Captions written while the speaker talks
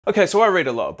Okay, so I read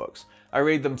a lot of books. I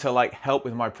read them to like help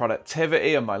with my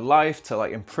productivity and my life, to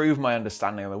like improve my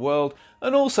understanding of the world,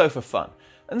 and also for fun.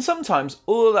 And sometimes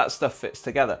all of that stuff fits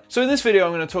together. So in this video,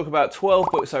 I'm going to talk about 12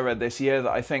 books I read this year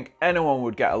that I think anyone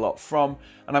would get a lot from,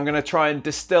 and I'm going to try and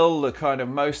distill the kind of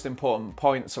most important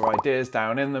points or ideas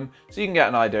down in them so you can get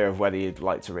an idea of whether you'd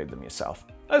like to read them yourself.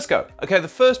 Let's go. Okay, the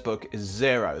first book is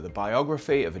Zero, the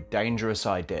Biography of a Dangerous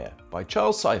Idea by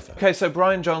Charles Cypher. Okay, so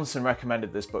Brian Johnson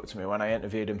recommended this book to me when I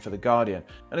interviewed him for The Guardian,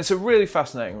 and it's a really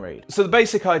fascinating read. So the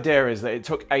basic idea is that it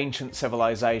took ancient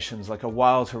civilizations like a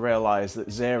while to realize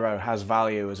that zero has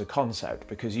value as a concept,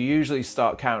 because you usually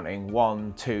start counting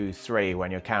 1, 2, 3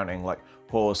 when you're counting like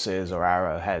horses or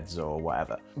arrowheads or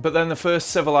whatever. But then the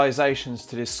first civilizations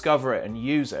to discover it and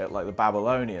use it, like the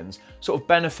Babylonians, sort of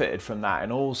benefited from that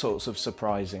in all sorts of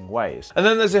surprising ways. And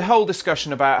then there's a whole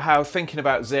discussion about how thinking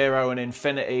about zero and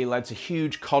infinity led to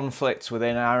huge conflicts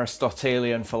within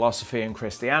Aristotelian philosophy and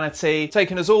Christianity,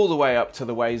 taking us all the way up to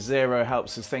the way zero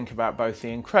helps us think about both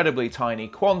the incredibly tiny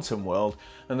quantum world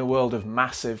and the world of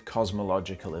massive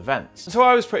cosmological events. So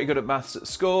I was pretty good at maths at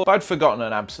school, but I'd forgotten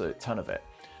an absolute ton of it.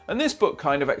 And this book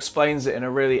kind of explains it in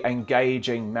a really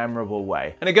engaging, memorable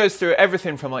way. And it goes through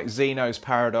everything from like Zeno's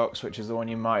paradox, which is the one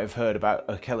you might have heard about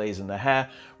Achilles and the hare,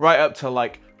 right up to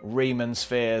like Riemann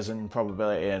spheres and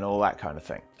probability and all that kind of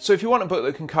thing. So if you want a book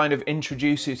that can kind of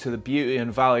introduce you to the beauty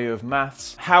and value of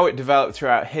maths, how it developed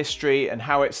throughout history, and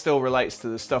how it still relates to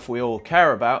the stuff we all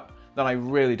care about, then I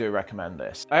really do recommend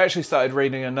this. I actually started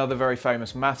reading another very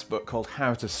famous maths book called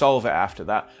How to Solve It after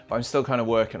that, but I'm still kind of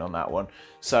working on that one.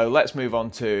 So let's move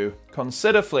on to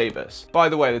Consider Phlebas. By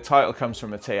the way, the title comes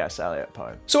from a T.S. Eliot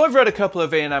poem. So I've read a couple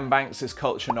of Ian M. Banks'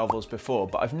 culture novels before,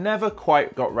 but I've never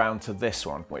quite got round to this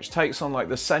one, which takes on like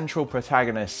the central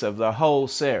protagonists of the whole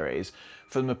series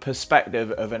from the perspective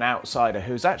of an outsider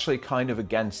who's actually kind of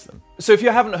against them. So if you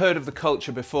haven't heard of the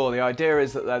culture before, the idea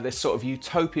is that they're this sort of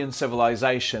utopian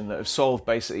civilization that have solved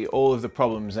basically all of the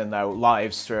problems in their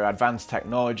lives through advanced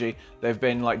technology. They've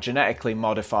been like genetically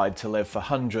modified to live for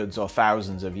hundreds or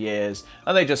thousands of years,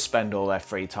 and they just spend all their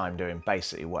free time doing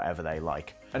basically whatever they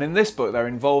like. And in this book, they're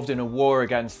involved in a war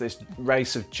against this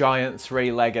race of giant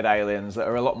three-legged aliens that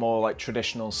are a lot more like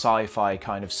traditional sci-fi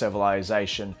kind of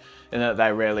civilization, in that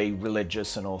they're really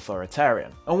religious and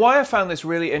authoritarian. And why I found this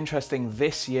really interesting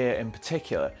this year in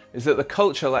particular is that the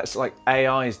culture lets like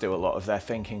AIs do a lot of their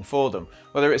thinking for them,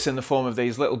 whether it's in the form of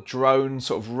these little drone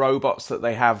sort of robots that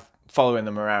they have following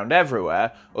them around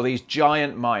everywhere, or these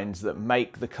giant minds that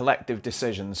make the collective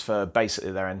decisions for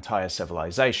basically their entire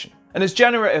civilization. And as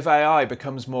generative AI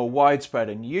becomes more widespread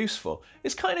and useful,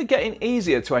 it's kind of getting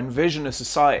easier to envision a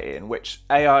society in which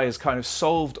AI has kind of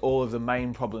solved all of the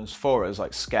main problems for us,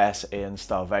 like scarcity and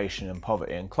starvation and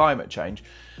poverty and climate change.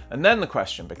 And then the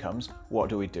question becomes, what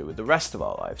do we do with the rest of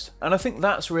our lives? And I think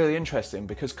that's really interesting,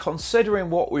 because considering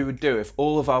what we would do if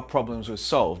all of our problems were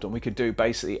solved and we could do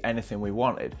basically anything we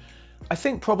wanted, I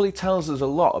think probably tells us a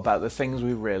lot about the things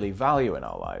we really value in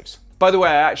our lives. By the way,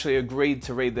 I actually agreed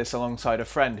to read this alongside a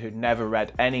friend who'd never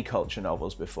read any culture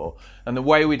novels before, and the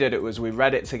way we did it was we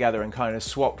read it together and kind of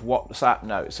swapped WhatsApp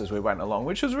notes as we went along,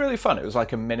 which was really fun. It was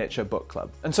like a miniature book club.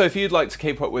 And so if you'd like to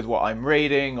keep up with what I'm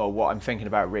reading or what I'm thinking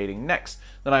about reading next,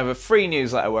 then I have a free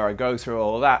newsletter where I go through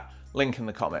all of that. Link in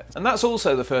the comments. And that's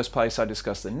also the first place I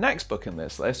discuss the next book in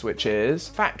this list, which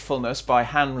is Factfulness by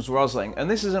Hans Rosling.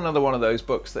 And this is another one of those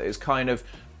books that is kind of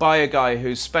by a guy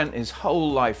who's spent his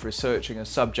whole life researching a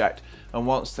subject and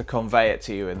wants to convey it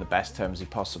to you in the best terms he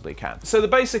possibly can. So the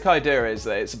basic idea is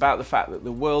that it's about the fact that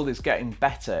the world is getting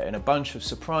better in a bunch of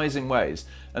surprising ways,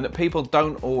 and that people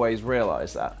don't always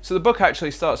realise that. So the book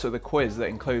actually starts with a quiz that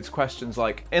includes questions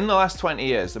like, in the last 20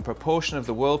 years, the proportion of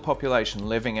the world population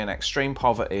living in extreme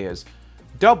poverty has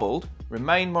doubled,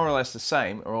 remained more or less the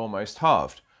same, or almost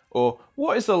halved. Or,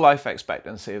 what is the life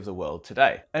expectancy of the world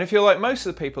today? And if you're like most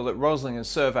of the people that Rosling has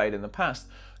surveyed in the past,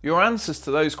 your answers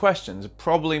to those questions are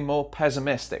probably more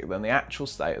pessimistic than the actual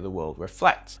state of the world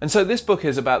reflects. And so this book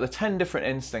is about the 10 different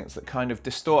instincts that kind of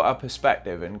distort our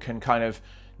perspective and can kind of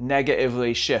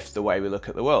negatively shift the way we look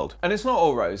at the world. And it's not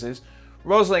all roses.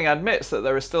 Rosling admits that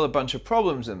there are still a bunch of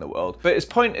problems in the world, but his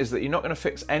point is that you're not going to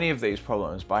fix any of these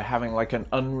problems by having like an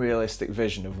unrealistic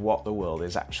vision of what the world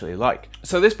is actually like.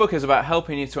 So this book is about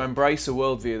helping you to embrace a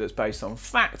worldview that's based on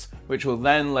fact, which will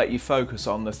then let you focus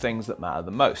on the things that matter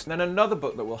the most. And then another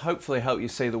book that will hopefully help you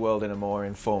see the world in a more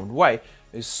informed way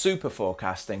is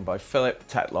Superforecasting by Philip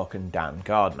Tetlock and Dan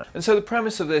Gardner. And so the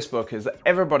premise of this book is that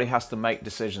everybody has to make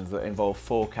decisions that involve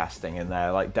forecasting in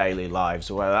their daily lives,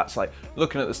 or whether that's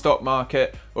looking at the stock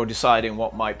market or deciding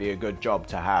what might be a good job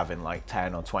to have in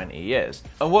 10 or 20 years.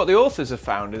 And what the authors have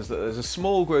found is that there's a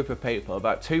small group of people,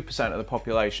 about 2% of the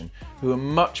population, who are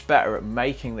much better at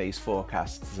making these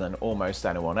forecasts than almost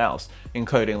anyone else,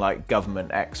 including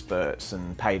government experts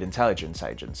and paid intelligence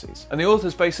agencies. And the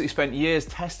authors basically spent years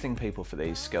testing people for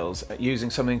these skills using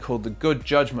something called the Good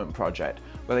Judgment Project,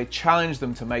 where they challenged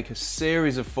them to make a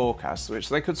series of forecasts which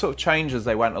they could sort of change as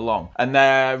they went along. And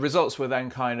their results were then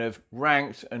kind of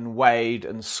ranked and weighed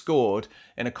and scored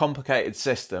in a complicated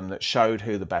system that showed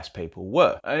who the best people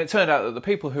were. And it turned out that the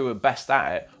people who were best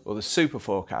at it, or the super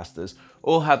forecasters,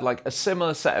 all had a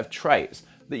similar set of traits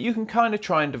that you can kind of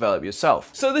try and develop yourself.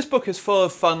 So this book is full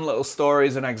of fun little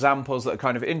stories and examples that are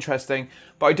kind of interesting,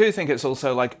 but I do think it's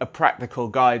also a practical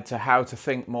guide to how to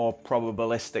think more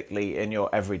probabilistically in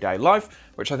your everyday life,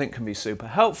 which I think can be super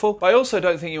helpful. But I also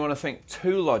don't think you want to think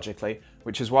too logically,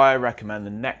 which is why I recommend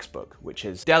the next book, which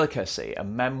is Delicacy, a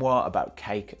memoir about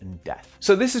cake and death.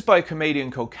 So this is by a comedian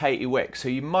called Katie Wicks, who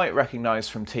you might recognize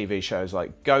from TV shows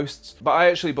like Ghosts, but I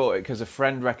actually bought it because a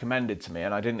friend recommended to me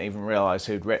and I didn't even realize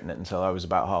who'd written it until I was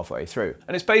about halfway through.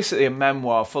 And it's basically a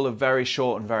memoir full of very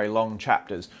short and very long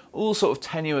chapters, all sort of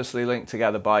tenuously linked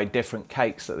together by different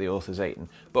cakes that the author's eaten,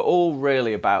 but all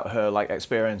really about her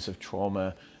experience of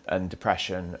trauma and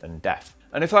depression and death.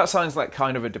 And if that sounds like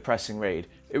kind of a depressing read,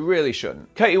 it really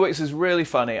shouldn't. Katie Wicks is really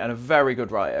funny and a very good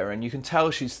writer, and you can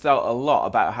tell she's thought a lot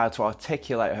about how to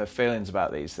articulate her feelings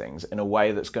about these things in a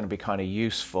way that's going to be kind of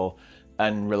useful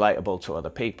and relatable to other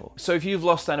people. So if you've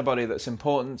lost anybody that's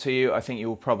important to you, I think you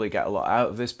will probably get a lot out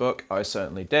of this book. I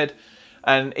certainly did.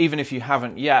 And even if you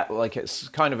haven't yet, it's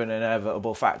kind of an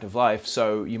inevitable fact of life,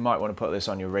 so you might want to put this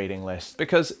on your reading list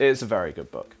because it's a very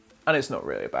good book. And it's not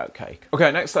really about cake.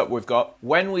 Okay, next up we've got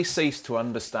When We Cease to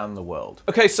Understand the World.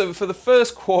 Okay, so for the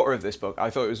first quarter of this book, I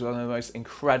thought it was one of the most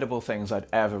incredible things I'd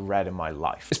ever read in my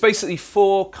life. It's basically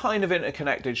 4 kind of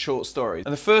interconnected short stories.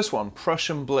 And the first one,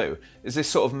 Prussian Blue, is this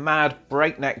sort of mad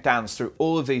breakneck dance through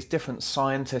all of these different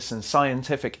scientists and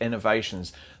scientific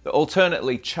innovations that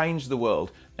alternately changed the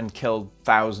world and killed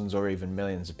thousands or even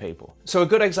millions of people. So a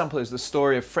good example is the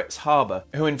story of Fritz Haber,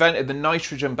 who invented the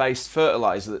nitrogen-based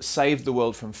fertilizer that saved the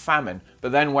world from famine,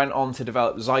 but then went on to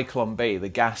develop Zyklon B, the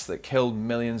gas that killed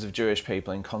millions of Jewish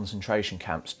people in concentration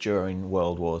camps during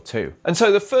World War II. And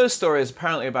so the first story is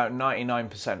apparently about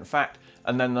 99% fact,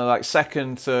 and then the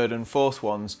second, third and fourth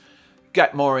ones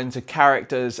get more into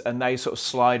characters and they sort of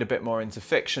slide a bit more into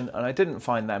fiction, and I didn't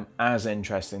find them as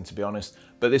interesting, to be honest,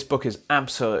 but this book is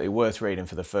absolutely worth reading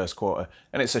for the first quarter,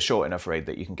 and it's a short enough read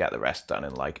that you can get the rest done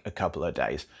in a couple of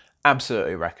days.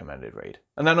 Absolutely recommended read.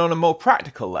 And then on a more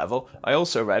practical level, I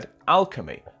also read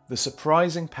Alchemy, The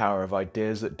Surprising Power of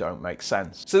Ideas That Don't Make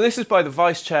Sense. So this is by the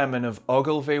vice chairman of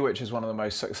Ogilvy, which is one of the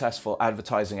most successful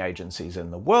advertising agencies in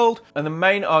the world. And the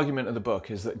main argument of the book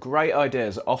is that great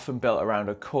ideas are often built around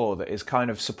a core that is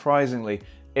kind of surprisingly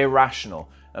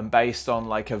irrational and based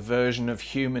on a version of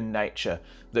human nature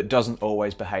that doesn't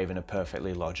always behave in a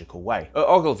perfectly logical way. At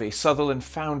Ogilvy, Sutherland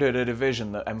founded a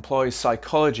division that employs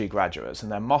psychology graduates,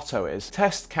 and their motto is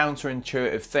test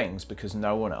counterintuitive things because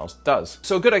no one else does.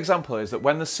 So a good example is that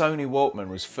when the Sony Walkman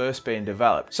was first being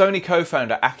developed, Sony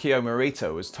co-founder Akio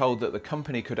Morita was told that the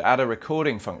company could add a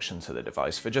recording function to the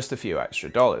device for just a few extra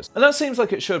dollars. And that seems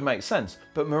like it should make sense,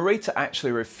 but Morita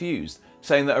actually refused,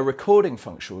 saying that a recording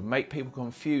function would make people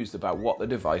confused about what the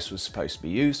device was supposed to be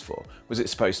used for. Was it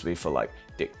supposed to be for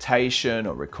dictation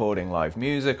or recording live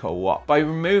music or what? By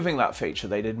removing that feature,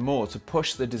 they did more to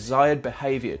push the desired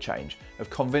behavior change of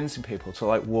convincing people to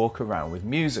walk around with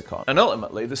music on. And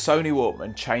ultimately, the Sony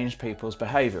Walkman changed people's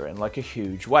behavior in a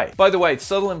huge way. By the way,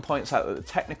 Sutherland points out that the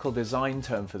technical design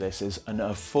term for this is an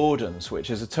affordance, which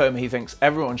is a term he thinks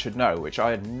everyone should know, which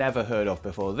I had never heard of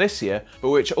before this year, but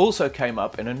which also came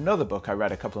up in another book I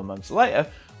read a couple of months later,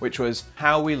 which was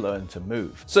How We Learn to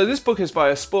Move. So this book is by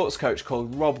a sports coach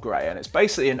called Rob Gray, and it's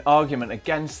basically an argument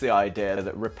against the idea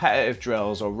that repetitive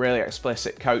drills or really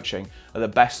explicit coaching are the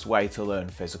best way to learn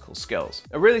physical skills.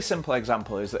 A really simple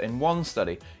example is that in one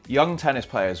study, young tennis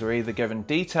players were either given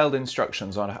detailed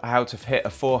instructions on how to hit a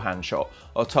forehand shot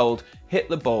or told, hit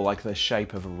the ball like the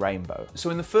shape of a rainbow. So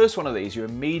in the first one of these, you're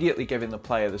immediately giving the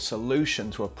player the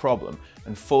solution to a problem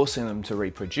and forcing them to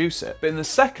reproduce it. But in the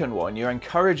second one, you're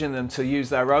encouraging them to use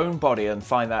their their own body and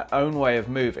find their own way of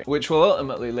moving, which will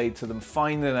ultimately lead to them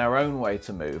finding their own way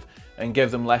to move and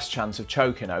give them less chance of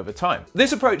choking over time.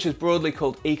 This approach is broadly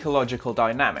called ecological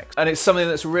dynamics, and it's something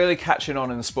that's really catching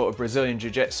on in the sport of Brazilian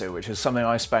Jiu-Jitsu, which is something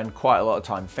I spend quite a lot of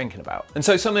time thinking about. And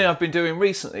so something I've been doing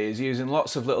recently is using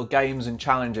lots of little games and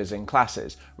challenges in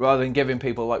classes, rather than giving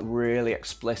people like really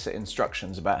explicit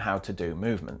instructions about how to do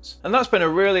movements. And that's been a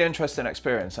really interesting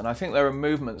experience, and I think there are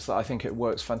movements that I think it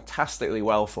works fantastically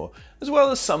well for, as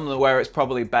well as some where it's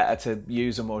probably better to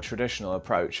use a more traditional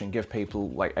approach and give people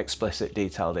like explicit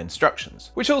detailed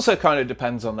instructions, which also kind of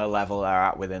depends on the level they're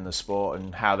at within the sport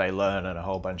and how they learn and a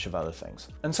whole bunch of other things.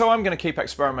 And so I'm going to keep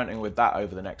experimenting with that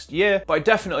over the next year, but I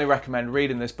definitely recommend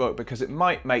reading this book because it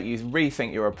might make you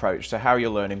rethink your approach to how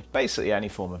you're learning basically any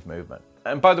form of movement.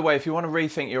 And by the way, if you want to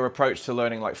rethink your approach to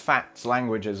learning like facts,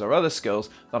 languages, or other skills,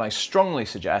 then I strongly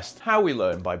suggest How We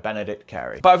Learn by Benedict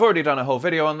Carey. But I've already done a whole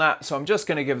video on that, so I'm just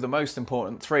going to give the most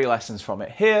important 3 lessons from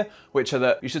it here, which are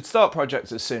that you should start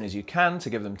projects as soon as you can to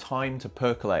give them time to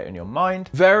percolate in your mind.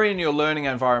 Varying your learning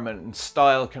environment and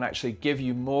style can actually give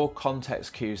you more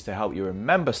context cues to help you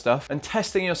remember stuff, and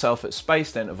testing yourself at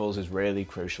spaced intervals is really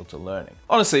crucial to learning.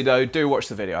 Honestly though, do watch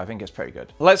the video, I think it's pretty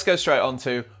good. Let's go straight on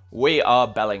to Are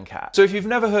Bellingcat. So if you've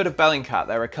never heard of Bellingcat,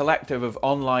 they're a collective of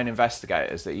online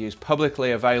investigators that use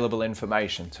publicly available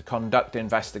information to conduct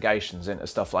investigations into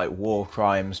stuff like war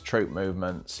crimes, troop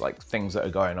movements, like things that are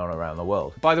going on around the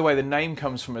world. By the way, the name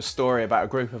comes from a story about a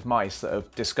group of mice that are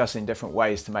discussing different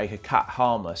ways to make a cat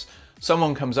harmless.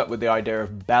 Someone comes up with the idea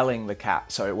of belling the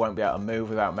cat so it won't be able to move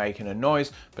without making a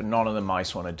noise, but none of the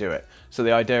mice want to do it. So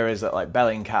the idea is that like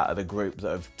Bellingcat are the group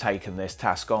that have taken this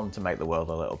task on to make the world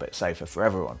a little bit safer for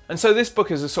everyone. And so this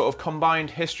book is a sort of combined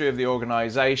history of the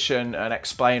organisation, an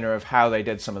explainer of how they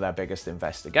did some of their biggest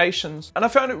investigations. And I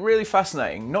found it really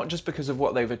fascinating, not just because of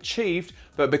what they've achieved,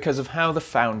 but because of how the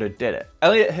founder did it.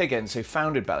 Elliot Higgins, who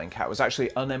founded Bellingcat, was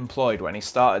actually unemployed when he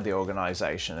started the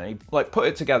organisation, and he like put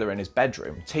it together in his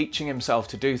bedroom, teaching himself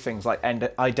to do things like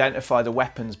identify the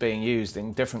weapons being used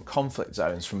in different conflict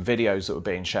zones from videos that were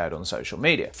being shared on social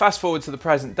media. Fast forward to the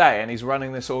present day and he's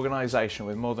running this organisation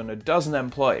with more than a dozen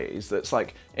employees that's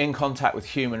like in contact with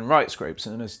human rights groups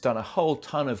and has done a whole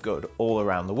ton of good all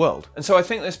around the world. And so I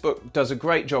think this book does a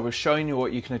great job of showing you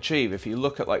what you can achieve if you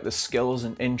look at like the skills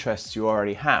and interests you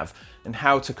already have and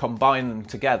how to combine them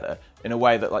together in a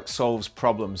way that like solves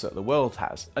problems that the world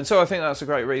has. And so I think that's a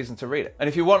great reason to read it. And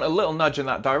if you want a little nudge in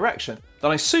that direction,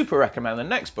 then I super recommend the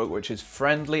next book, which is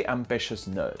Friendly Ambitious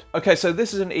Nerd. Okay, so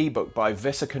this is an ebook by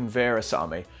Visakan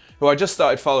Veerasamy, who I just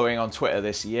started following on Twitter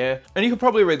this year, and you could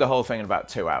probably read the whole thing in about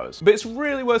 2 hours. But it's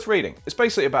really worth reading. It's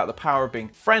basically about the power of being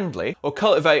friendly, or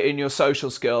cultivating your social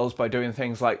skills by doing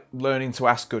things like learning to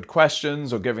ask good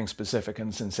questions or giving specific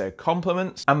and sincere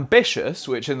compliments. Ambitious,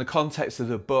 which in the context of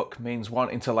the book means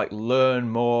wanting to like learn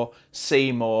more,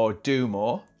 see more, do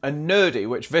more. And nerdy,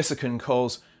 which Visakan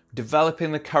calls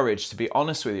developing the courage to be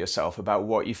honest with yourself about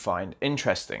what you find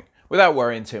interesting, without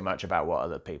worrying too much about what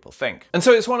other people think. And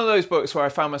so it's one of those books where I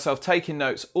found myself taking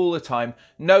notes all the time,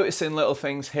 noticing little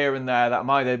things here and there that I'm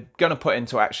either gonna put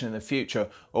into action in the future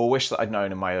or wish that I'd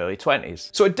known in my early 20s.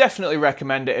 So I definitely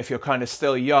recommend it if you're kind of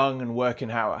still young and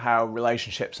working out how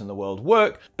relationships in the world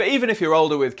work. But even if you're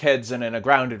older with kids and in a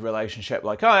grounded relationship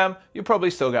like I am, you'll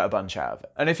probably still get a bunch out of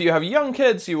it. And if you have young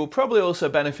kids, you will probably also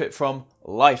benefit from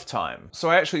Lifetime. So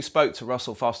I actually spoke to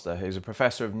Russell Foster, who's a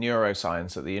professor of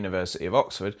neuroscience at the University of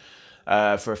Oxford,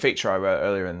 for a feature I wrote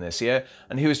earlier in this year,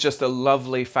 and he was just a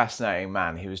lovely, fascinating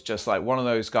man. He was just like one of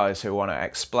those guys who want to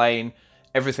explain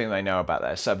everything they know about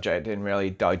their subject in really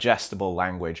digestible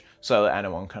language so that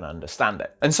anyone can understand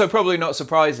it. And so probably not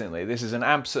surprisingly, this is an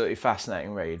absolutely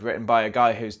fascinating read written by a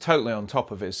guy who's totally on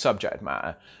top of his subject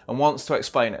matter and wants to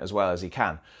explain it as well as he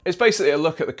can. It's basically a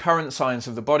look at the current science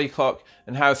of the body clock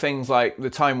and how things like the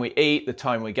time we eat, the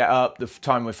time we get up, the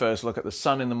time we first look at the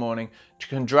sun in the morning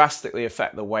can drastically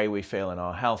affect the way we feel in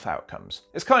our health outcomes.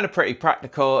 It's kind of pretty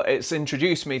practical. It's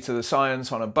introduced me to the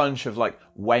science on a bunch of like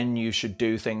when you should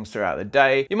do things throughout the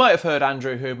day. You might have heard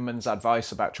Andrew Huberman's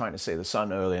advice about trying to see the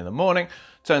sun early in the morning.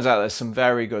 Turns out there's some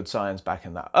very good science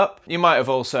backing that up. You might have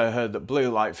also heard that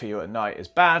blue light for you at night is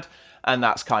bad, and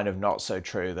that's kind of not so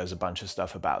true. There's a bunch of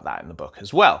stuff about that in the book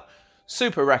as well.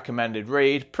 Super recommended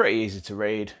read, pretty easy to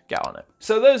read, get on it.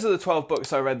 So those are the 12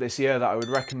 books I read this year that I would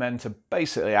recommend to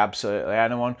basically absolutely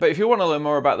anyone. But if you want to learn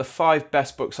more about the 5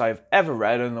 best books I've ever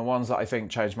read and the ones that I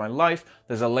think changed my life,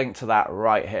 there's a link to that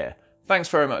right here. Thanks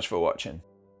very much for watching.